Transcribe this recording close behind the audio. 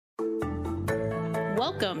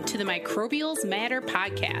Welcome to the Microbials Matter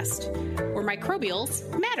podcast, where microbials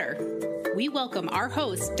matter. We welcome our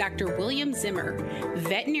host, Dr. William Zimmer,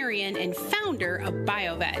 veterinarian and founder of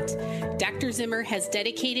BioVet. Dr. Zimmer has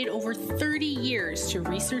dedicated over 30 years to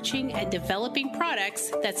researching and developing products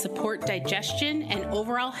that support digestion and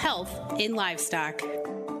overall health in livestock.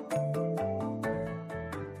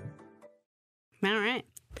 All right.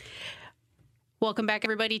 Welcome back,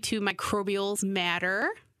 everybody, to Microbials Matter.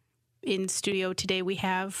 In studio today, we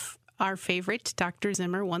have our favorite, Dr.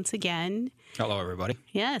 Zimmer, once again. Hello, everybody.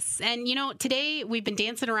 Yes. And, today we've been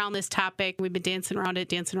dancing around this topic. We've been dancing around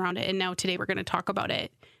it. And now today we're going to talk about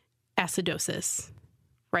it. Acidosis,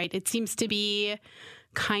 right? It seems to be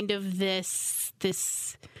kind of this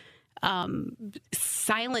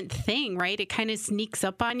silent thing, right? It kind of sneaks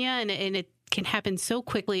up on you, and it can happen so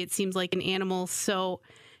quickly, it seems like, in animals. So,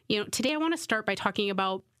 today I want to start by talking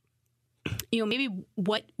about maybe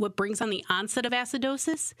what brings on the onset of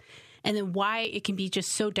acidosis, and then why it can be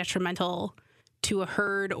just so detrimental to a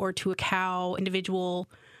herd or to a cow individual,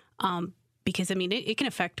 because, it can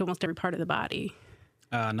affect almost every part of the body.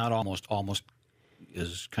 Not almost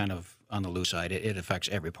is kind of on the loose side. It affects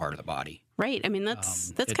every part of the body. Right.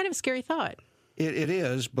 That's kind of a scary thought. It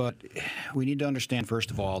is, but we need to understand, first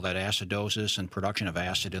of all, that acidosis and production of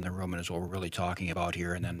acid in the rumen is what we're really talking about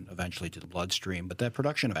here, and then eventually to the bloodstream. But that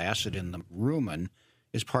production of acid in the rumen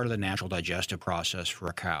is part of the natural digestive process for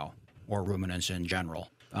a cow, or ruminants in general.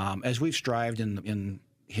 As we've strived in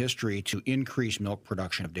history to increase milk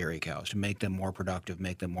production of dairy cows, to make them more productive,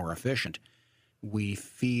 make them more efficient, we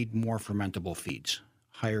feed more fermentable feeds,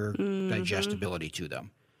 higher digestibility to them.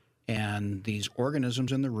 And these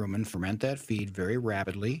organisms in the rumen ferment that feed very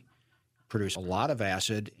rapidly, produce a lot of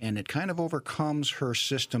acid, and it kind of overcomes her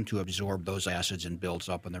system to absorb those acids and builds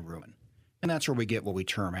up in the rumen. And that's where we get what we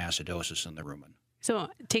term acidosis in the rumen. So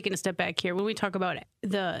taking a step back here, when we talk about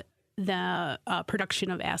the production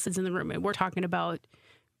of acids in the rumen, we're talking about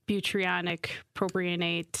butyrionic,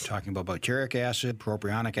 propionate. Talking about butyric acid,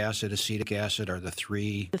 propionic acid, acetic acid are the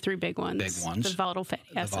three big ones. The volatile fatty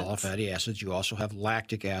acids. The volatile fatty acids. You also have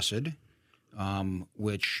lactic acid,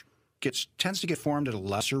 which tends to get formed at a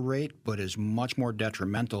lesser rate, but is much more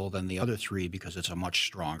detrimental than the other three because it's a much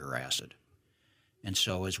stronger acid. And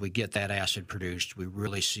so as we get that acid produced, we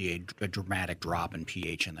really see a dramatic drop in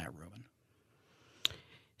pH in that rumen.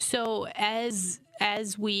 So as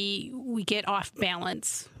we get off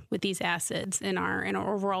balance with these acids and our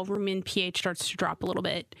overall rumen pH starts to drop a little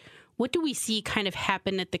bit, what do we see kind of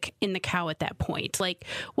happen in the cow at that point? Like,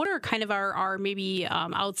 what are kind of our maybe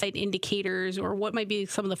outside indicators, or what might be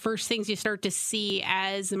some of the first things you start to see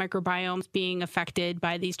as the microbiome's being affected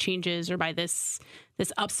by these changes or by this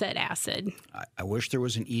upset acid? I wish there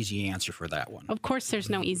was an easy answer for that one. Of course, there's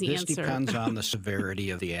no easy answer. This depends on the severity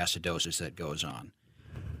of the acidosis that goes on.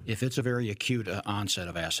 If it's a very acute onset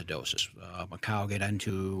of acidosis, a cow get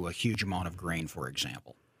into a huge amount of grain, for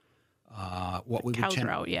example. The cows are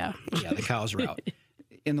out. Yeah, the cows are out.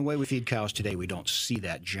 In the way we feed cows today, we don't see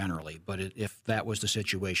that generally. But if that was the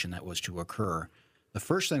situation that was to occur, the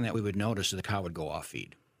first thing that we would notice is the cow would go off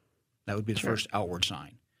feed. That would be the first outward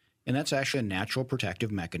sign. And that's actually a natural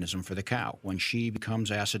protective mechanism for the cow. When she becomes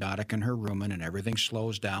acidotic in her rumen and everything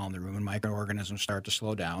slows down, the rumen microorganisms start to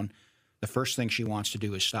slow down, the first thing she wants to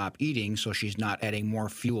do is stop eating so she's not adding more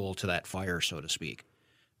fuel to that fire, so to speak.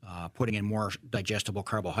 Putting in more digestible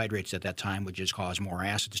carbohydrates at that time would just cause more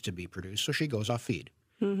acids to be produced, so she goes off feed.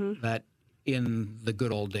 Mm-hmm. That in the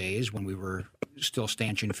good old days when we were still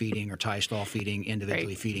stanchion feeding or tie stall feeding,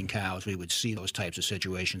 individually feeding cows, we would see those types of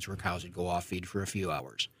situations where cows would go off feed for a few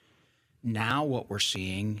hours. Now what we're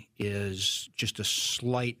seeing is just a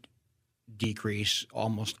slight decrease,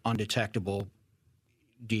 almost undetectable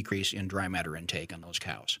decrease in dry matter intake on those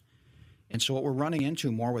cows. And so what we're running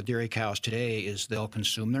into more with dairy cows today is they'll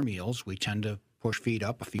consume their meals. We tend to push feed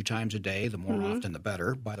up a few times a day. The more often, the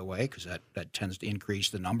better, by the way, because that tends to increase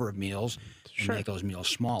the number of meals and make those meals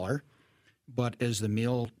smaller. But as the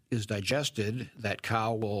meal is digested, that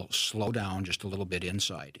cow will slow down just a little bit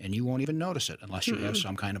inside. And you won't even notice it unless you have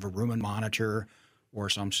some kind of a rumen monitor or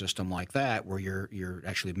some system like that where you're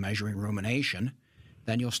actually measuring rumination.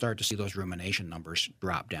 Then you'll start to see those rumination numbers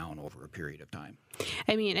drop down over a period of time.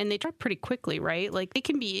 And they drop pretty quickly, right? Like, they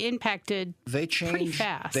can be impacted pretty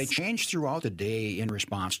fast. They change throughout the day in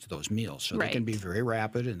response to those meals. So they can be very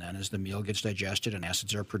rapid, and then as the meal gets digested and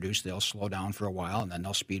acids are produced, they'll slow down for a while, and then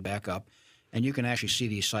they'll speed back up. And you can actually see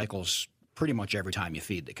these cycles pretty much every time you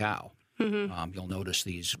feed the cow. Mm-hmm. You'll notice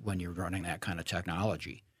these when you're running that kind of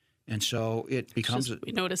technology. And so it becomes.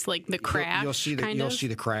 We notice like the crash. You'll see the crash. You'll see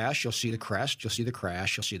the crest. You'll see the crash.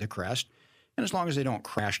 You'll see the crest. And as long as they don't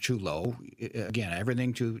crash too low, again,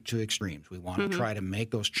 everything to extremes. We want to try to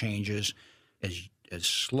make those changes as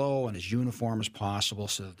slow and as uniform as possible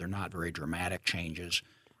so that they're not very dramatic changes.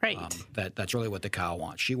 Right. That's really what the cow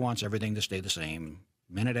wants. She wants everything to stay the same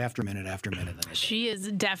minute after minute after minute. She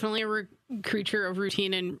is definitely a creature of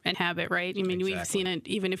routine and habit, right? I mean, Exactly. We've seen it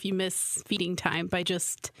even if you miss feeding time by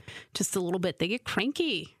just a little bit. They get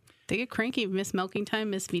cranky. Miss milking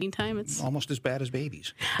time, miss feeding time. It's almost as bad as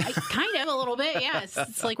babies. Kind of a little bit, yes.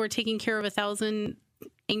 It's like we're taking care of 1,000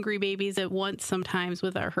 angry babies at once sometimes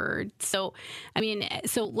with our herd. So, I mean,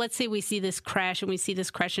 so let's say we see this crash and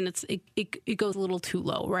it goes a little too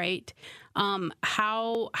low, right?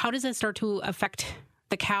 How does that start to affect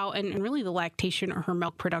the cow and really the lactation or her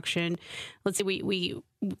milk production? Let's say we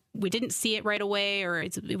didn't see it right away, or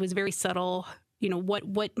it was very subtle.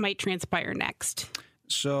 What might transpire next?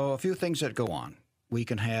 So a few things that go on. We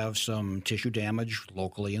can have some tissue damage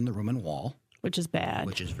locally in the rumen wall. Which is bad.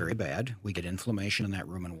 Which is very bad. We get inflammation in that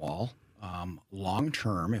rumen wall. Long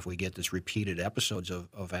term, if we get this repeated episodes of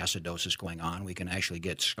acidosis going on, we can actually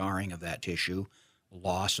get scarring of that tissue,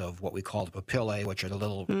 loss of what we call the papillae, which are the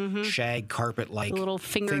little shag carpet-like little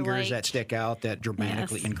fingers that stick out that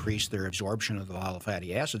dramatically increase their absorption of the volatile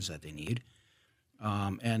fatty acids that they need.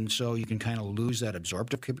 And so you can kind of lose that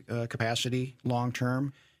absorptive capacity long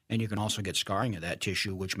term, and you can also get scarring of that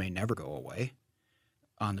tissue, which may never go away.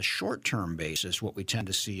 On the short-term basis, what we tend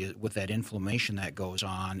to see with that inflammation that goes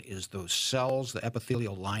on is those cells, the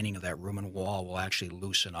epithelial lining of that rumen wall will actually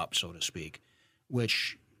loosen up, so to speak,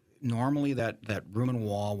 which normally that rumen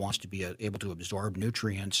wall wants to be able to absorb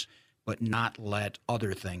nutrients but not let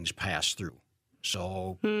other things pass through.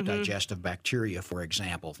 So digestive bacteria, for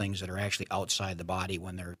example, things that are actually outside the body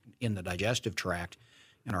when they're in the digestive tract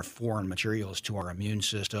and are foreign materials to our immune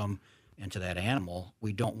system and to that animal,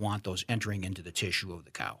 we don't want those entering into the tissue of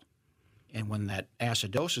the cow. And when that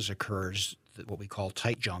acidosis occurs, what we call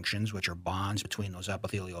tight junctions, which are bonds between those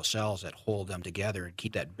epithelial cells that hold them together and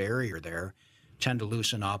keep that barrier there, tend to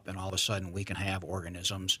loosen up, and all of a sudden we can have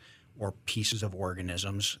organisms or pieces of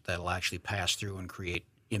organisms that will actually pass through and create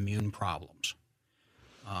immune problems.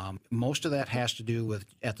 Most of that has to do with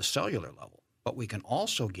at the cellular level, but we can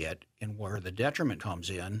also get, and where the detriment comes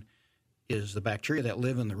in, is the bacteria that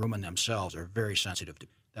live in the rumen themselves are very sensitive to,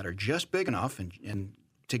 that are just big enough and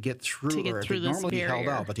to get through, or to normally be held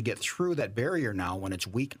out, but to get through that barrier now when it's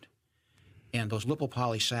weakened. And those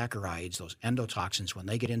lipopolysaccharides, those endotoxins, when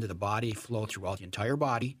they get into the body, flow throughout the entire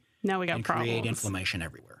body. Now we got and problems. Create inflammation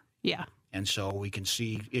everywhere. Yeah. And so we can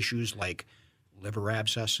see issues like liver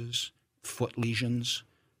abscesses, foot lesions,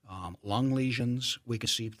 lung lesions. We can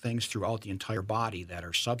see things throughout the entire body that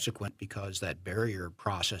are subsequent because that barrier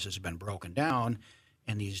process has been broken down,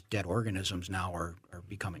 and these dead organisms now are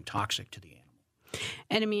becoming toxic to the animal.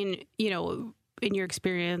 And I mean, in your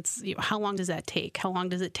experience, how long does that take? How long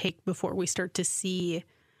does it take before we start to see,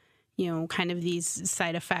 kind of these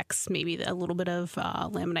side effects, maybe a little bit of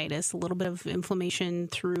laminitis, a little bit of inflammation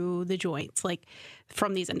through the joints, like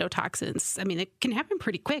from these endotoxins? I mean, it can happen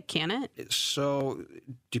pretty quick, can it? So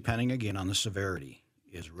depending, again, on the severity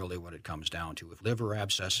is really what it comes down to. If liver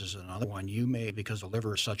abscess is another one, you may, because the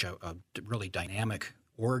liver is such a really dynamic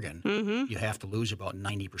organ, you have to lose about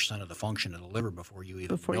 90% of the function of the liver before you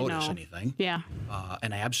even notice anything. Yeah.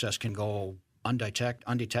 An abscess can go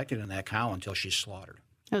undetected in that cow until she's slaughtered.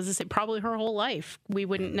 I was going to say, probably her whole life. We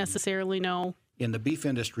wouldn't necessarily know. In the beef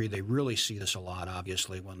industry, they really see this a lot,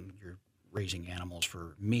 obviously, when you're raising animals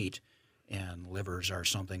for meat, and livers are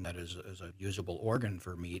something that is a usable organ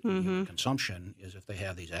for meat consumption, is if they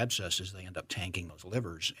have these abscesses, they end up tanking those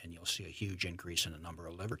livers, and you'll see a huge increase in the number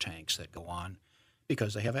of liver tanks that go on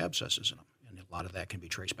because they have abscesses in them. And a lot of that can be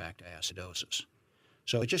traced back to acidosis.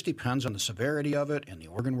 So it just depends on the severity of it and the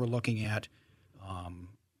organ we're looking at.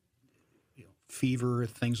 Fever,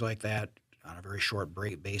 things like that, on a very short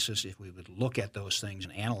basis. If we would look at those things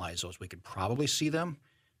and analyze those, we could probably see them,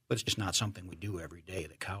 but it's just not something we do every day.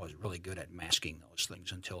 The cow is really good at masking those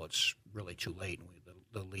things until it's really too late, and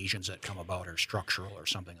the lesions that come about are structural or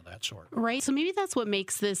something of that sort. Right. So maybe that's what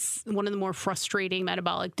makes this one of the more frustrating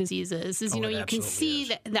metabolic diseases is, you can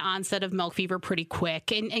see the onset of milk fever pretty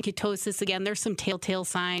quick. And ketosis, again, there's some telltale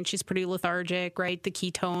signs. She's pretty lethargic, right? The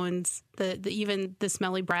ketones, even the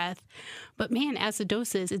smelly breath. But man,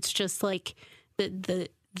 acidosis, it's just like the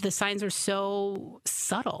signs are so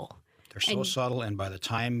subtle. They're so subtle, and by the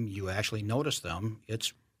time you actually notice them,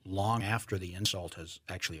 it's long after the insult has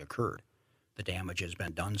actually occurred. The damage has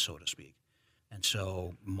been done, so to speak. And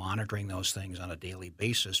so monitoring those things on a daily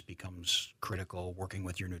basis becomes critical. Working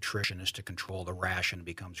with your nutritionist to control the ration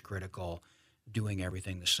becomes critical. doing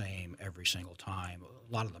everything the same every single time.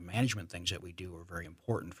 A lot of the management things that we do are very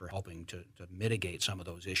important for helping to mitigate some of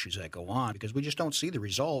those issues that go on, because we just don't see the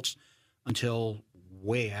results until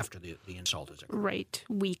way after the insult has occurred. Right.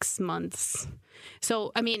 Weeks, months.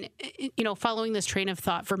 So, I mean, following this train of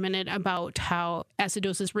thought for a minute about how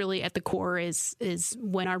acidosis really at the core is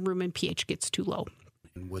when our rumen pH gets too low.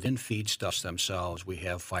 And within feedstuffs themselves, we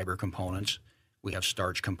have fiber components, we have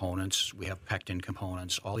starch components, we have pectin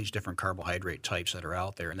components, all these different carbohydrate types that are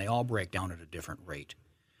out there, and they all break down at a different rate.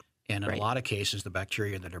 And in a lot of cases, the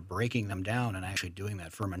bacteria that are breaking them down and actually doing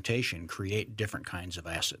that fermentation create different kinds of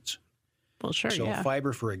acids. Well, sure, so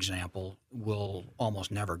fiber, for example, will almost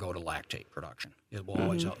never go to lactate production. It will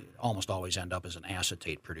almost always end up as an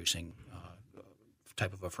acetate producing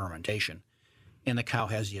type of a fermentation. And the cow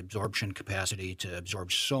has the absorption capacity to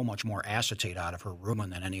absorb so much more acetate out of her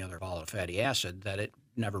rumen than any other volatile fatty acid that it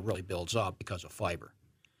never really builds up because of fiber.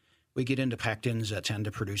 We get into pectins that tend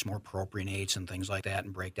to produce more propionates and things like that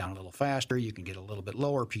and break down a little faster. You can get a little bit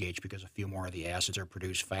lower pH because a few more of the acids are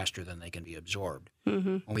produced faster than they can be absorbed.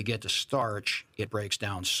 When we get to starch, it breaks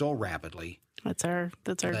down so rapidly. That's our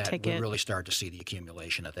ticket. We really start to see the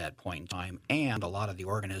accumulation at that point in time. And a lot of the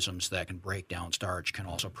organisms that can break down starch can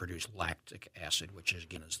also produce lactic acid, which is,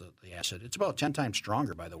 again, is the acid. It's about 10 times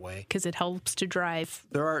stronger, by the way. Because it helps to drive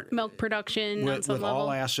milk production on some with level.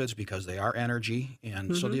 all acids, because they are energy.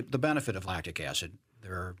 And so the benefit of lactic acid,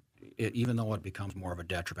 even though it becomes more of a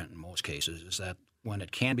detriment in most cases, is that when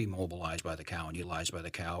it can be mobilized by the cow and utilized by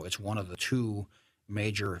the cow, it's one of the two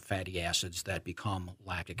major fatty acids that become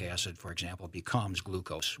lactic acid, for example, becomes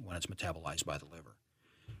glucose when it's metabolized by the liver.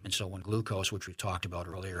 And so when glucose, which we've talked about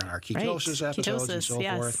earlier in our ketosis episodes and so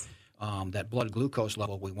forth, that blood glucose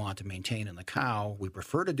level we want to maintain in the cow, we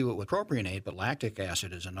prefer to do it with propionate, but lactic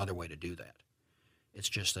acid is another way to do that. It's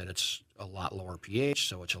just that it's a lot lower pH,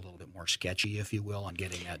 so it's a little bit more sketchy, if you will, on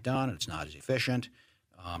getting that done. It's not as efficient.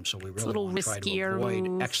 So we really want to try to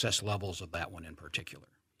avoid excess levels of that one in particular.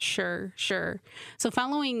 Sure. So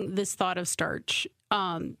following this thought of starch,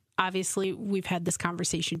 obviously we've had this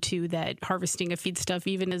conversation too that harvesting a feedstuff,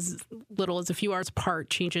 even as little as a few hours apart,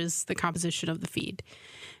 changes the composition of the feed.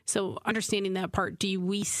 So understanding that part, do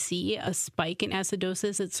we see a spike in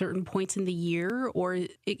acidosis at certain points in the year? Or,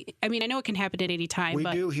 I know it can happen at any time. We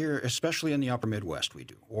do here, especially in the upper Midwest, we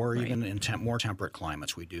do. Or even in more temperate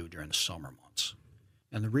climates, we do during the summer months.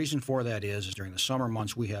 And the reason for that is during the summer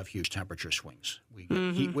months, we have huge temperature swings. We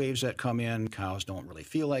get heat waves that come in. Cows don't really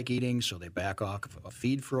feel like eating, so they back off a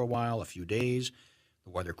feed for a while, a few days. The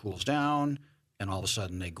weather cools down, and all of a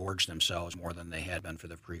sudden they gorge themselves more than they had been for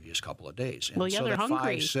the previous couple of days. And so they're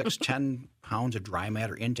hungry. 5, 6, 10 pounds of dry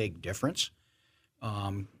matter intake difference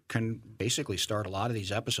can basically start a lot of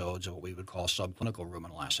these episodes of what we would call subclinical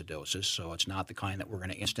ruminal acidosis. So it's not the kind that we're going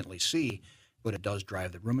to instantly see, but it does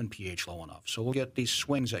drive the rumen pH low enough. So we'll get these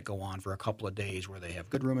swings that go on for a couple of days where they have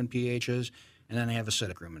good rumen pHs, and then they have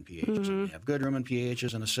acidic rumen pHs. And they have good rumen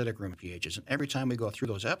pHs and acidic rumen pHs. And every time we go through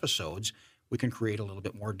those episodes, we can create a little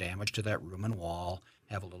bit more damage to that rumen wall,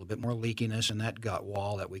 have a little bit more leakiness in that gut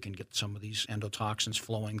wall that we can get some of these endotoxins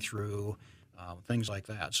flowing through, things like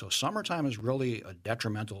that. So summertime is really a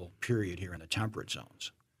detrimental period here in the temperate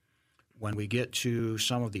zones. When we get to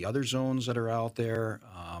some of the other zones that are out there,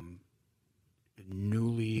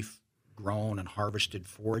 newly grown and harvested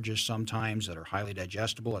forages sometimes that are highly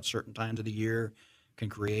digestible at certain times of the year can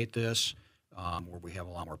create this, where we have a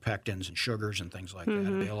lot more pectins and sugars and things like that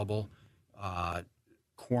available.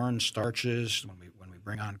 Corn starches, when we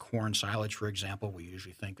bring on corn silage, for example, we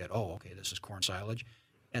usually think that, this is corn silage.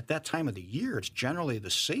 At that time of the year, it's generally the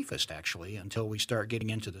safest, actually, until we start getting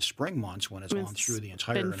into the spring months when it's gone through the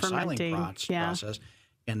entire ensiling process,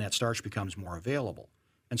 and that starch becomes more available.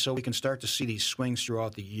 And so we can start to see these swings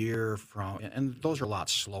throughout the year and those are a lot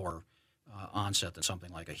slower onset than something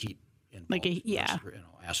like a heat involved,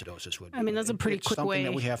 acidosis would be. That's a pretty quick way. Something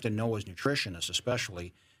that we have to know as nutritionists,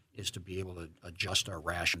 especially, is to be able to adjust our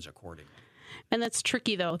rations accordingly. And that's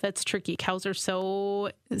tricky, though. That's tricky. Cows are so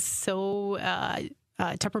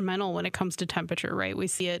temperamental when it comes to temperature, right? We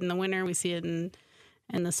see it in the winter. We see it in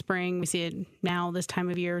the spring. We see it now this time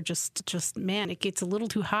of year. Just man, it gets a little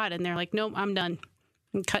too hot, and they're like, nope, I'm done.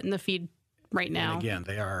 I'm cutting the feed right now. And again,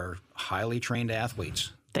 they are highly trained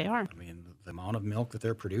athletes. They are. The amount of milk that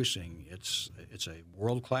they're producing, it's a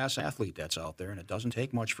world-class athlete that's out there, and it doesn't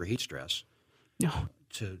take much for heat stress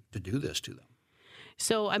to do this to them.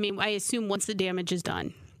 So, I assume once the damage is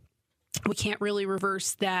done, we can't really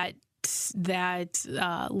reverse that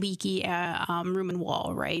leaky rumen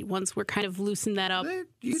wall, right? Once we're kind of loosened that up.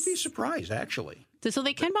 You'd be surprised, actually. So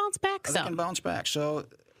they can bounce back some. They can bounce back. So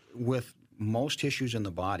with most tissues in the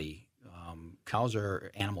body,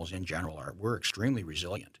 animals in general we're extremely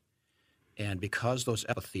resilient. And because those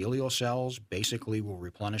epithelial cells basically will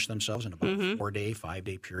replenish themselves in about a 4-day,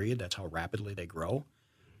 5-day period, that's how rapidly they grow,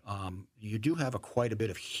 you do have quite a bit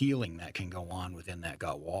of healing that can go on within that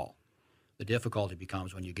gut wall. The difficulty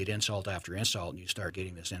becomes when you get insult after insult and you start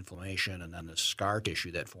getting this inflammation and then the scar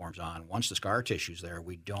tissue that forms on. Once the scar tissue's there,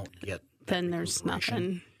 we don't get then there's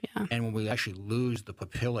nothing. Yeah. And when we actually lose the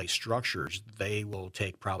papillae structures, they will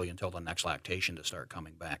take probably until the next lactation to start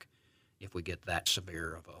coming back if we get that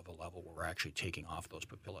severe of a level where we're actually taking off those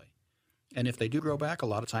papillae. And if they do grow back, a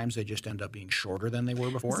lot of times they just end up being shorter than they were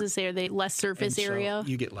before. Does it say, are they less surface area?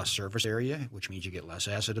 You get less surface area, which means you get less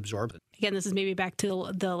acid absorbed. Again, this is maybe back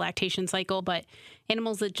to the lactation cycle, but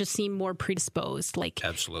animals that just seem more predisposed, like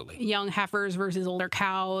absolutely young heifers versus older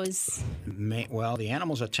cows. Well, the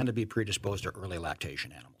animals that tend to be predisposed are early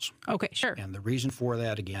lactation animals. Okay, sure. And the reason for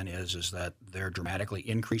that, again, is that they're dramatically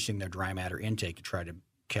increasing their dry matter intake to try to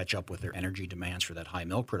catch up with their energy demands for that high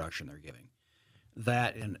milk production they're giving.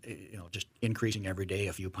 That and just increasing every day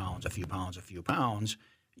a few pounds,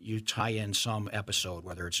 you tie in some episode,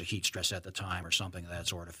 whether it's a heat stress at the time or something of that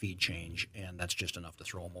sort of feed change, and that's just enough to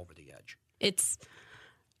throw them over the edge. It's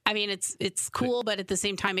cool, but at the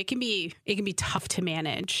same time, it can be tough to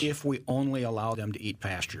manage. If we only allow them to eat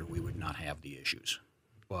pasture, we would not have the issues.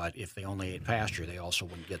 But if they only ate pasture, they also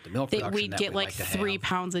wouldn't get the milk production we'd that get we like like 3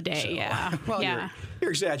 pounds a day. So, yeah. Well, yeah.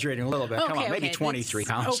 You're exaggerating a little bit. Come on, maybe 23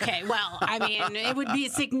 pounds. Okay. Well, I mean, it would be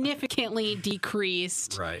significantly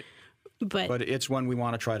decreased. Right. But it's when we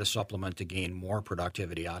want to try to supplement to gain more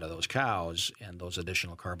productivity out of those cows and those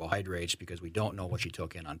additional carbohydrates because we don't know what she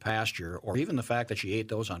took in on pasture, or even the fact that she ate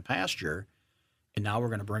those on pasture, and now we're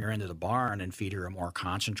going to bring her into the barn and feed her a more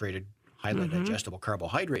concentrated, highly digestible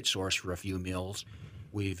carbohydrate source for a few meals.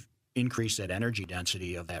 We've increased that energy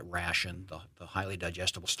density of that ration, the highly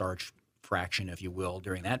digestible starch fraction, if you will,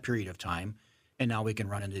 during that period of time. And now we can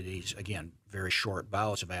run into these, again, very short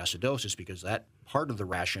bouts of acidosis because that part of the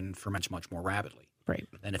ration ferments much more rapidly. Right.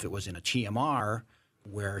 And if it was in a TMR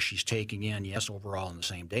where she's taking in, yes, overall in the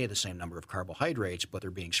same day, the same number of carbohydrates, but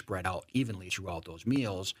they're being spread out evenly throughout those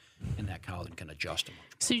meals, and that cow then can adjust them.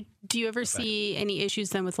 So do you ever see any issues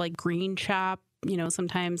then with like green chop?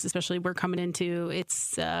 Sometimes, especially we're coming into,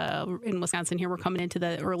 it's in Wisconsin here, we're coming into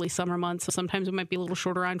the early summer months. So sometimes we might be a little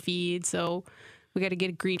shorter on feed. So we got to get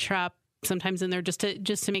a green chop sometimes in there just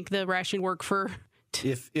to make the ration work for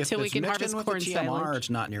if till we can mixed harvest in with corn the TMR, silage. it's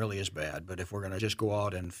not nearly as bad. But if we're going to just go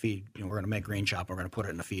out and feed, we're going to make green chop, we're going to put it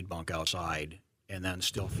in a feed bunk outside, and then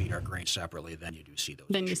still feed our grain separately, then you do see those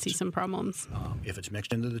Then issues. you see some problems. If it's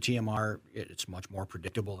mixed into the TMR, it's much more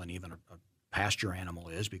predictable than even a pasture animal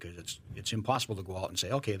is because it's impossible to go out and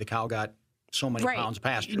say, okay, the cow got so many pounds of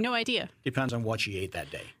pasture. No idea. Depends on what she ate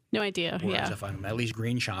that day. No idea. Whereas yeah. if I'm at least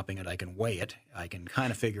green chopping it, I can weigh it. I can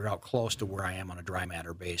kind of figure out close to where I am on a dry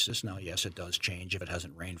matter basis. Now, yes, it does change if it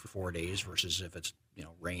hasn't rained for 4 days versus if it's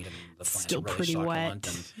rained and the plants Still are really pretty succulent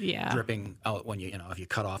wet. and dripping out when if you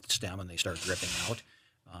cut off the stem and they start dripping out.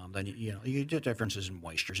 Then you get differences in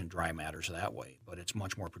moistures and dry matters that way, but it's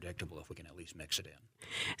much more predictable if we can at least mix it in.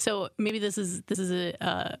 So maybe this is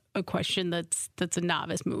a question that's a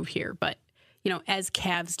novice move here, but as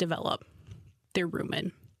calves develop their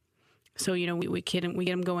rumen, so we get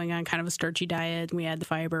them going on kind of a starchy diet, and we add the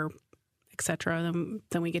fiber, etc.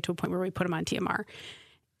 Then we get to a point where we put them on TMR.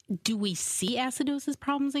 Do we see acidosis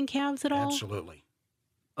problems in calves at all? Absolutely.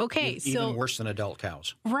 Okay, even worse than adult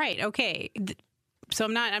cows. Right. Okay. So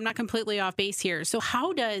I'm not completely off base here. So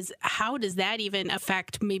how does that even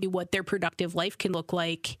affect maybe what their productive life can look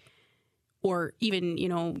like, or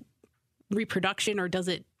even reproduction, or does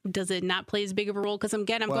it not play as big of a role? Because I'm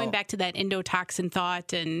going back to that endotoxin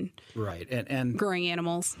thought and right and growing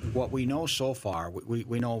animals. What we know so far,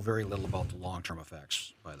 we know very little about the long-term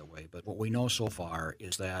effects, by the way. But what we know so far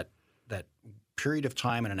is that period of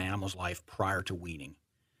time in an animal's life prior to weaning,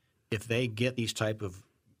 if they get these type of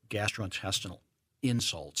gastrointestinal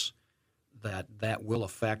insults, that will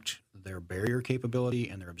affect their barrier capability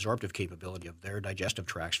and their absorptive capability of their digestive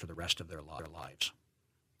tracts for the rest of their lives.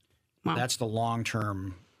 Wow. That's the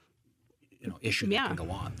long-term issue that can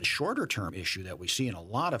go on. The shorter-term issue that we see in a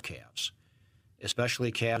lot of calves,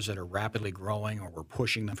 especially calves that are rapidly growing or we're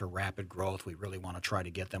pushing them for rapid growth, we really want to try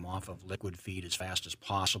to get them off of liquid feed as fast as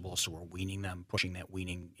possible, so we're weaning them, pushing that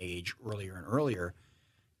weaning age earlier and earlier,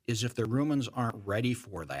 is if their rumens aren't ready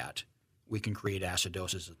for that, we can create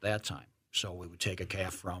acidosis at that time. So we would take a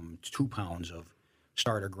calf from 2 pounds of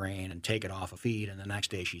starter grain and take it off of feed, and the next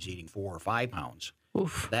day she's eating 4 or 5 pounds.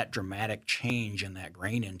 Oof. That dramatic change in that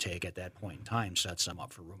grain intake at that point in time sets them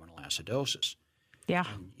up for ruminal acidosis. Yeah.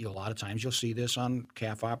 And a lot of times you'll see this on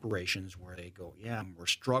calf operations where they go, yeah, we're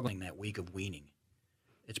struggling that week of weaning.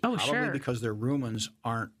 It's probably because their rumens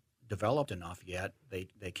aren't developed enough yet.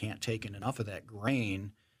 They can't take in enough of that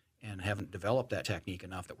grain and haven't developed that technique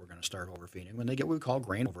enough that we're going to start overfeeding. When they get what we call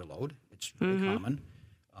grain overload, it's very common.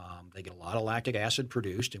 They get a lot of lactic acid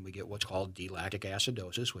produced, and we get what's called D-lactic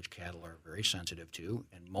acidosis, which cattle are very sensitive to.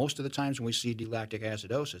 And most of the times when we see D-lactic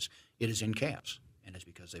acidosis, it is in calves, and it's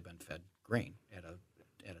because they've been fed grain at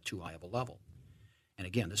a too high of a level. And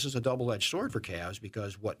again, this is a double-edged sword for calves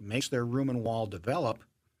because what makes their rumen wall develop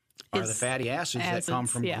are the fatty acids that come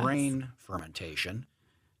from grain fermentation,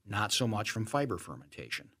 not so much from fiber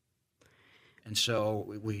fermentation. And so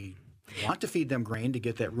we want to feed them grain to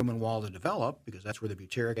get that rumen wall to develop because that's where the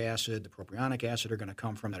butyric acid, the propionic acid are going to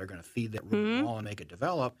come from that are going to feed that rumen wall and make it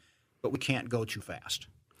develop, but we can't go too fast.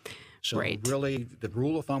 So really the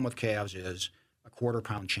rule of thumb with calves is a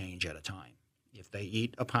quarter-pound change at a time. If they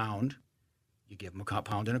eat a pound, you give them a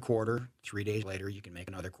pound and a quarter. 3 days later, you can make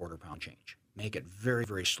another quarter-pound change. Make it very,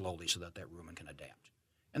 very slowly so that rumen can adapt.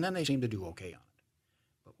 And then they seem to do okay on it.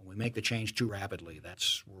 But when we make the change too rapidly,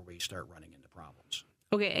 that's where we start running into problems.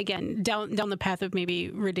 Okay, again, down the path of maybe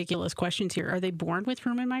ridiculous questions here. Are they born with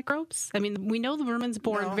rumen microbes? I mean, we know the rumen's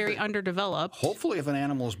born very underdeveloped. Hopefully, if an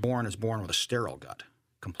animal is born with a sterile gut,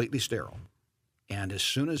 completely sterile. And as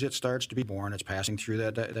soon as it starts to be born, it's passing through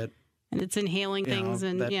that and it's inhaling things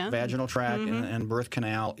and vaginal tract and birth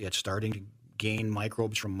canal. It's starting to gain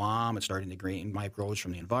microbes from mom. It's starting to gain microbes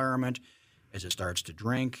from the environment. As it starts to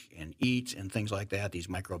drink and eat and things like that, these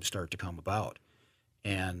microbes start to come about.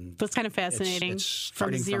 And that's kind of fascinating. It's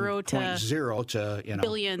from zero to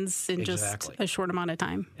billions in just a short amount of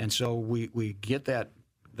time. And so we get that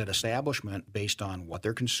establishment based on what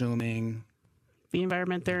they're consuming, the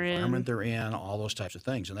environment they're in, all those types of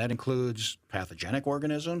things. And that includes pathogenic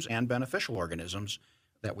organisms and beneficial organisms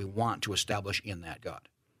that we want to establish in that gut.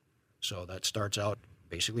 So that starts out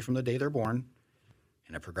basically from the day they're born,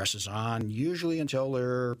 and it progresses on usually until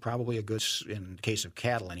they're probably in the case of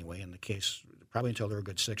cattle anyway, probably until they're a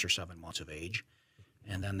good 6 or 7 months of age.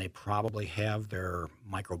 And then they probably have their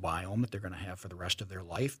microbiome that they're going to have for the rest of their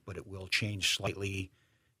life, but it will change slightly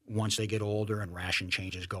once they get older and ration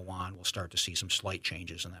changes go on. We'll start to see some slight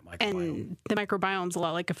changes in that microbiome. And the microbiome's a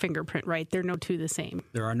lot like a fingerprint, right? They're no two the same.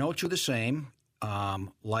 There are no two the same.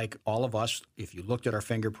 Like all of us, if you looked at our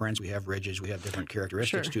fingerprints, we have ridges, we have different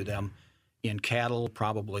characteristics to them. In cattle,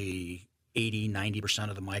 probably 80-90%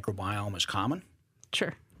 of the microbiome is common.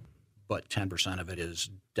 Sure. But 10% of it is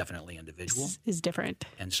definitely individual. Is different.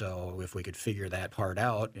 And so if we could figure that part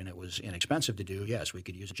out and it was inexpensive to do, yes, we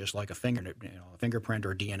could use it just like a fingerprint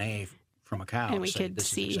or DNA from a cow and we could this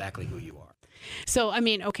see is exactly who you are. So, I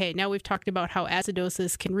mean, okay, now we've talked about how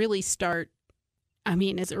acidosis can really start,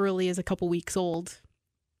 as early as a couple weeks old,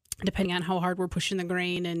 depending on how hard we're pushing the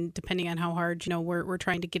grain and depending on how hard, we're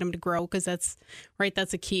trying to get them to grow, because that's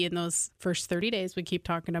a key in those first 30 days we keep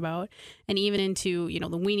talking about. And even into,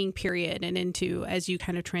 the weaning period and into as you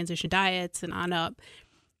kind of transition diets and on up,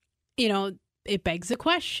 it begs the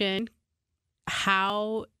question,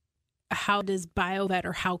 how does BioVet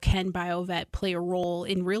or how can BioVet play a role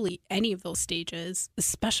in really any of those stages,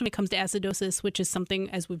 especially when it comes to acidosis, which is something,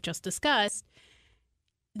 as we've just discussed,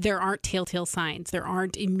 there aren't telltale signs. There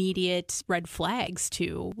aren't immediate red flags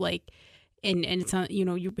to and it's not,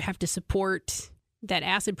 you have to support that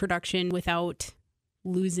acid production without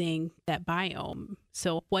losing that biome.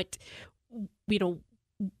 So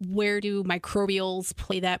where do microbials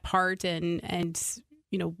play that part and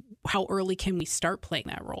how early can we start playing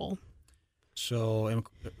that role? So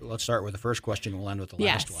let's start with the first question. We'll end with the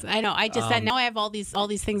last one. Yes, I know. I just said now I have all these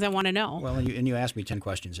things I want to know. Well, and you asked me 10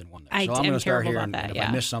 questions in one there. So I'm going to start here, and if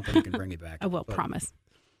I miss something, you can bring me back. I will, promise.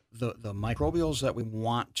 The microbials that we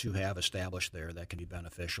want to have established there that can be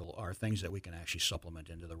beneficial are things that we can actually supplement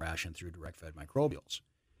into the ration through direct-fed microbials.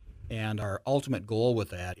 And our ultimate goal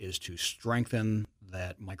with that is to strengthen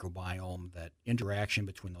that microbiome, that interaction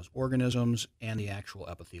between those organisms and the actual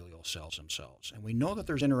epithelial cells themselves. And we know that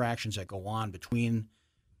there's interactions that go on between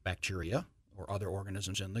bacteria or other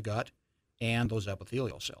organisms in the gut and those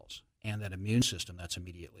epithelial cells and that immune system that's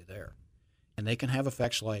immediately there. And they can have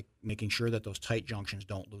effects like making sure that those tight junctions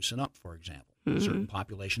don't loosen up, for example. Mm-hmm. Certain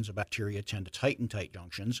populations of bacteria tend to tighten tight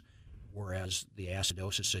junctions, whereas the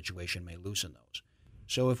acidosis situation may loosen those.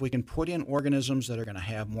 So if we can put in organisms that are going to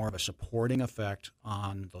have more of a supporting effect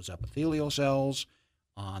on those epithelial cells,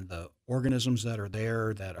 on the organisms that are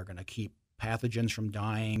there that are going to keep pathogens from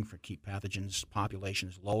dying, keep pathogens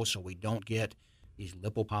populations low so we don't get these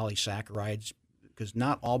lipopolysaccharides, because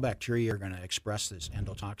not all bacteria are going to express this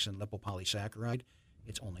endotoxin lipopolysaccharide.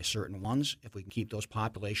 It's only certain ones. If we can keep those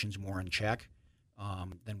populations more in check,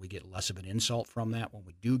 then we get less of an insult from that when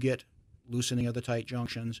we do get loosening of the tight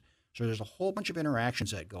junctions. So there's a whole bunch of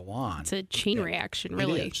interactions that go on. It's a chain reaction,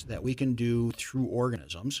 really. It is, that we can do through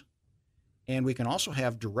organisms. And we can also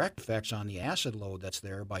have direct effects on the acid load that's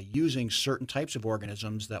there by using certain types of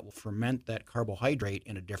organisms that will ferment that carbohydrate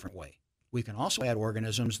in a different way. We can also add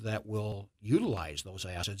organisms that will utilize those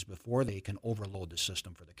acids before they can overload the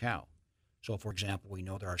system for the cow. So, for example, we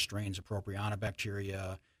know there are strains of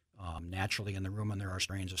Propionibacteria. Naturally in the rumen, there are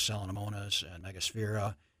strains of Selanemonas and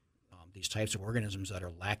Megasphaera, these types of organisms that are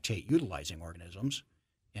lactate-utilizing organisms.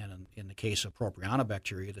 And in the case of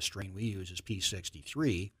Propionibacteria, the strain we use is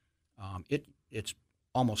P63. Its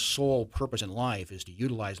almost sole purpose in life is to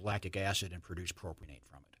utilize lactic acid and produce propionate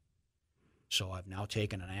from it. So I've now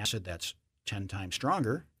taken an acid that's 10 times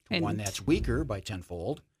stronger to one that's weaker by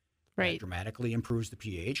tenfold. Right. That dramatically improves the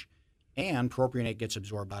pH. And propionate gets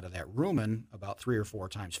absorbed out of that rumen about 3 or 4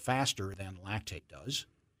 times faster than lactate does.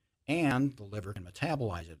 And the liver can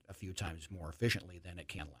metabolize it a few times more efficiently than it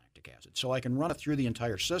can lactic acid. So I can run it through the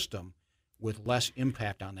entire system with less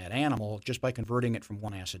impact on that animal just by converting it from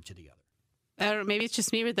one acid to the other. I don't know, maybe it's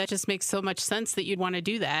just me, but that just makes so much sense that you'd want to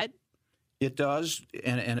do that. It does,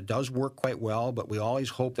 and it does work quite well, but we always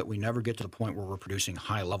hope that we never get to the point where we're producing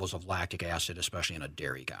high levels of lactic acid, especially in a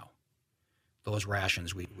dairy cow. Those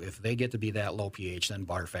rations, if they get to be that low pH, then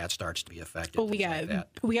butterfat starts to be affected. Well, we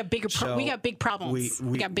got big problems.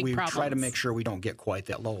 We got big problems. Try to make sure we don't get quite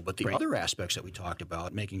that low. But the other aspects that we talked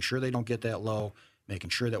about, making sure they don't get that low,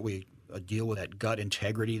 making sure that we deal with that gut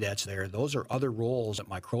integrity that's there, those are other roles that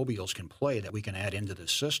microbials can play that we can add into the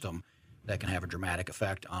system that can have a dramatic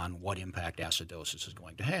effect on what impact acidosis is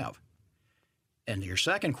going to have. And your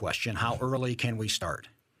second question, how early can we start?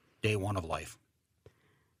 Day one of life.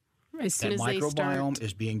 As soon that as they microbiome start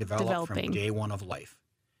is being developed from day one of life.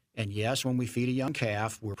 And yes, when we feed a young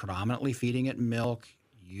calf, we're predominantly feeding it milk.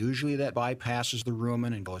 Usually that bypasses the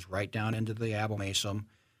rumen and goes right down into the abomasum.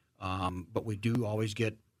 But we do always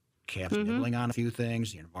get calves nibbling on a few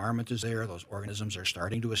things. The environment is there. Those organisms are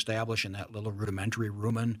starting to establish in that little rudimentary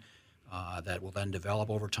rumen that will then develop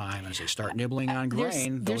over time. As they start nibbling on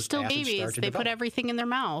grain, they're those still acids babies. start to They develop. put everything in their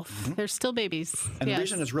mouth. They're still babies. And the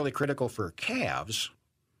reason it's really critical for calves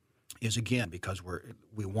is, again, because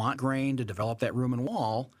we want grain to develop that rumen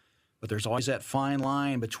wall, but there's always that fine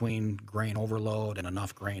line between grain overload and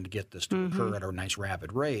enough grain to get this to occur at a nice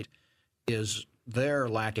rapid rate. Is their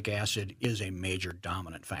lactic acid is a major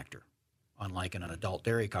dominant factor, unlike in an adult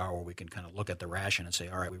dairy cow where we can kind of look at the ration and say,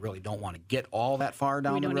 all right, we really don't want to get all that far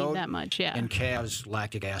down the road. We don't need that much, yeah. In calves,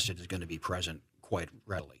 lactic acid is going to be present quite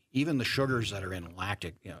readily. Even the sugars that are in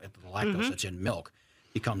lactic, the lactose that's in milk,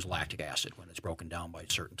 becomes lactic acid when it's broken down by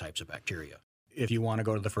certain types of bacteria. If you want to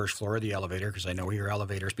go to the first floor of the elevator, because I know where your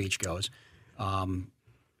elevator speech goes,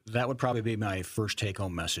 that would probably be my first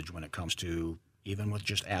take-home message when it comes to, even with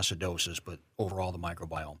just acidosis, but overall the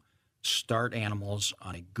microbiome. Start animals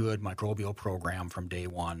on a good microbial program from day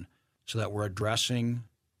one so that we're addressing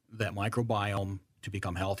that microbiome to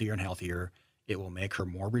become healthier and healthier. It will make her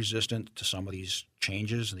more resistant to some of these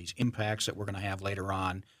changes and these impacts that we're going to have later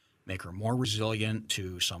on, make her more resilient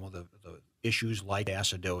to some of the issues like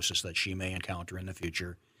acidosis that she may encounter in the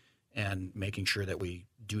future, and making sure that we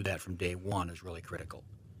do that from day one is really critical.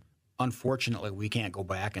 Unfortunately, we can't go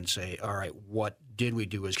back and say, all right, what did we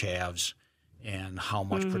do as calves and how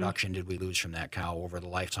much production did we lose from that cow over the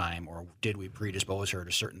lifetime, or did we predispose her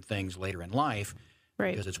to certain things later in life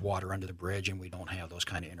because it's water under the bridge and we don't have those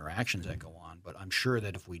kind of interactions that go on. But I'm sure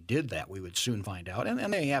that if we did that, we would soon find out,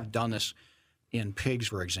 and they have done this in pigs,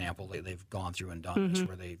 for example. They've gone through and done this,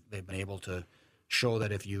 where they've been able to show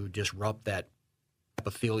that if you disrupt that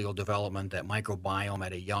epithelial development, that microbiome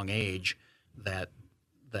at a young age, that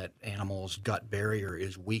animal's gut barrier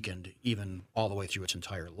is weakened even all the way through its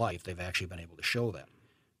entire life. They've actually been able to show that.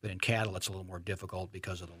 But in cattle, it's a little more difficult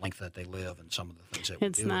because of the length that they live and some of the things that we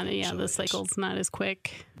do. It's not, the cycle's not as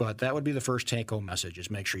quick. But that would be the first take-home message, is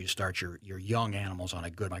make sure you start your young animals on a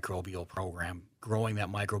good microbial program, growing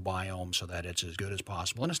that microbiome so that it's as good as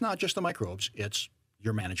possible. And it's not just the microbes, it's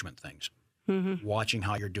your management things. Watching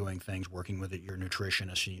how you're doing things, working with your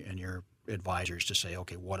nutritionists and your advisors to say,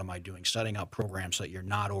 okay, what am I doing? Setting up programs so that you're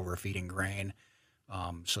not overfeeding grain,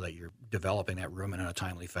 so that you're developing that rumen in a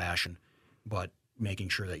timely fashion, but making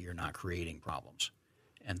sure that you're not creating problems.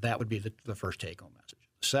 And that would be the first take-home message.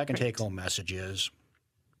 The second take-home message is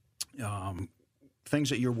things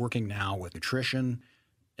that you're working now with nutrition,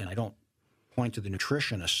 and I don't point to the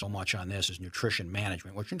nutritionist so much on this as nutrition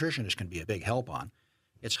management, which nutritionists can be a big help on.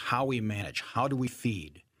 It's how we manage. How do we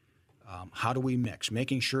feed? How do we mix?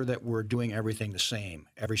 Making sure that we're doing everything the same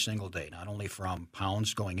every single day, not only from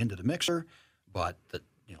pounds going into the mixer, but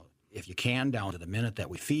if you can, down to the minute that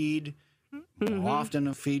we feed, more often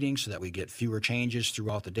of feeding, so that we get fewer changes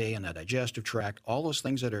throughout the day in the digestive tract. All those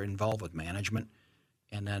things that are involved with management,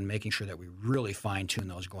 and then making sure that we really fine tune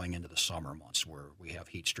those going into the summer months where we have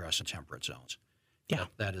heat stress and temperate zones. Yeah,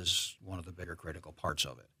 that is one of the bigger critical parts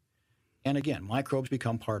of it. And again, microbes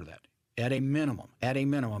become part of that. At a minimum,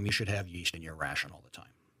 you should have yeast in your ration all the time.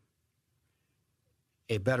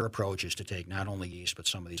 A better approach is to take not only yeast, but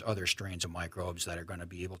some of these other strains of microbes that are going to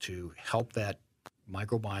be able to help that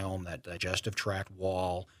microbiome, that digestive tract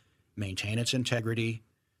wall, maintain its integrity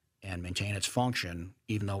and maintain its function,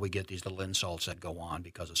 even though we get these little insults that go on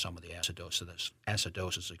because of some of the acidosis,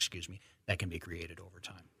 that can be created over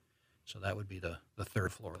time. So that would be the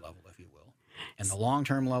third floor level, if you will. And the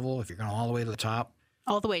long-term level, if you're going all the way to the top,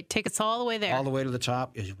 take us all the way there. All the way to the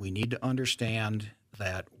top is we need to understand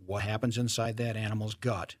that what happens inside that animal's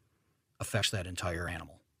gut affects that entire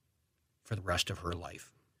animal for the rest of her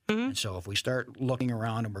life. And so if we start looking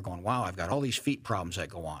around and we're going, wow, I've got all these feet problems that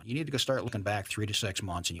go on, you need to go start looking back 3 to 6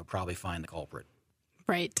 months and you'll probably find the culprit.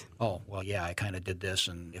 Right. Oh, well, yeah, I kind of did this.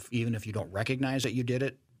 And even if you don't recognize that you did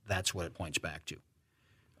it, that's what it points back to.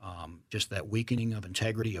 Just that weakening of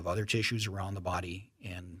integrity of other tissues around the body.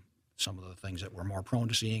 And some of the things that we're more prone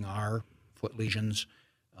to seeing are foot lesions.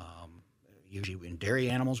 Usually in dairy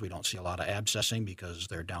animals, we don't see a lot of abscessing because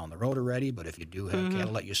they're down the road already. But if you do have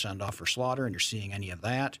cattle that you send off for slaughter and you're seeing any of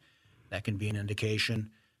that, that can be an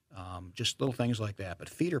indication. Just little things like that. But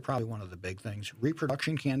feed are probably one of the big things.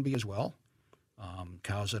 Reproduction can be as well.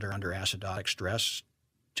 Cows that are under acidotic stress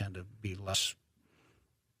tend to be less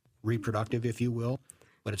reproductive, if you will.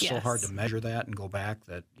 But it's so hard to measure that and go back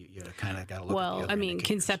that you kind of got to look at the other indicators.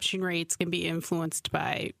 Conception rates can be influenced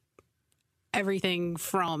by everything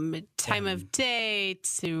from time of day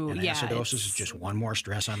to acidosis is just one more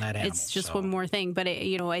stress on that animal. It's just one more thing, but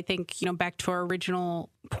I think back to our original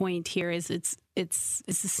point here is it's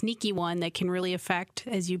a sneaky one that can really affect,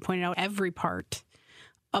 as you pointed out, every part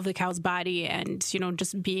of the cow's body, and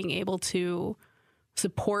just being able to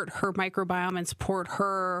support her microbiome and support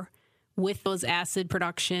her with those acid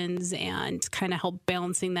productions and kind of help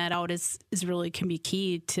balancing that out is really can be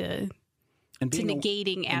key to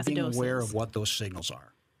negating acidosis. And being aware of what those signals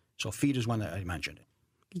are. So feed is one that I mentioned.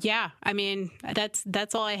 Yeah, I mean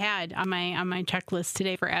that's all I had on my checklist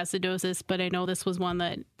today for acidosis. But I know this was one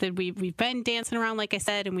that we've been dancing around, like I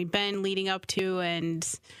said, and we've been leading up to, and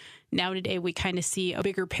now today we kind of see a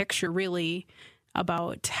bigger picture, really,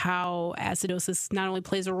 about how acidosis not only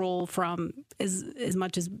plays a role from as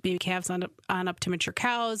much as baby calves on up to mature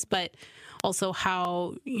cows, but also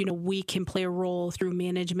how we can play a role through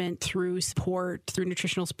management, through support, through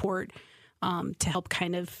nutritional support, to help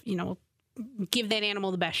kind of give that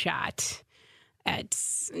animal the best shot at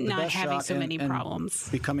not having so many problems,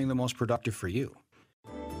 becoming the most productive for you.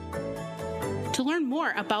 To learn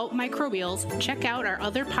more about microbials, check out our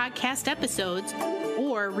other podcast episodes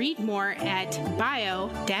or read more at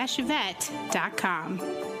bio-vet.com.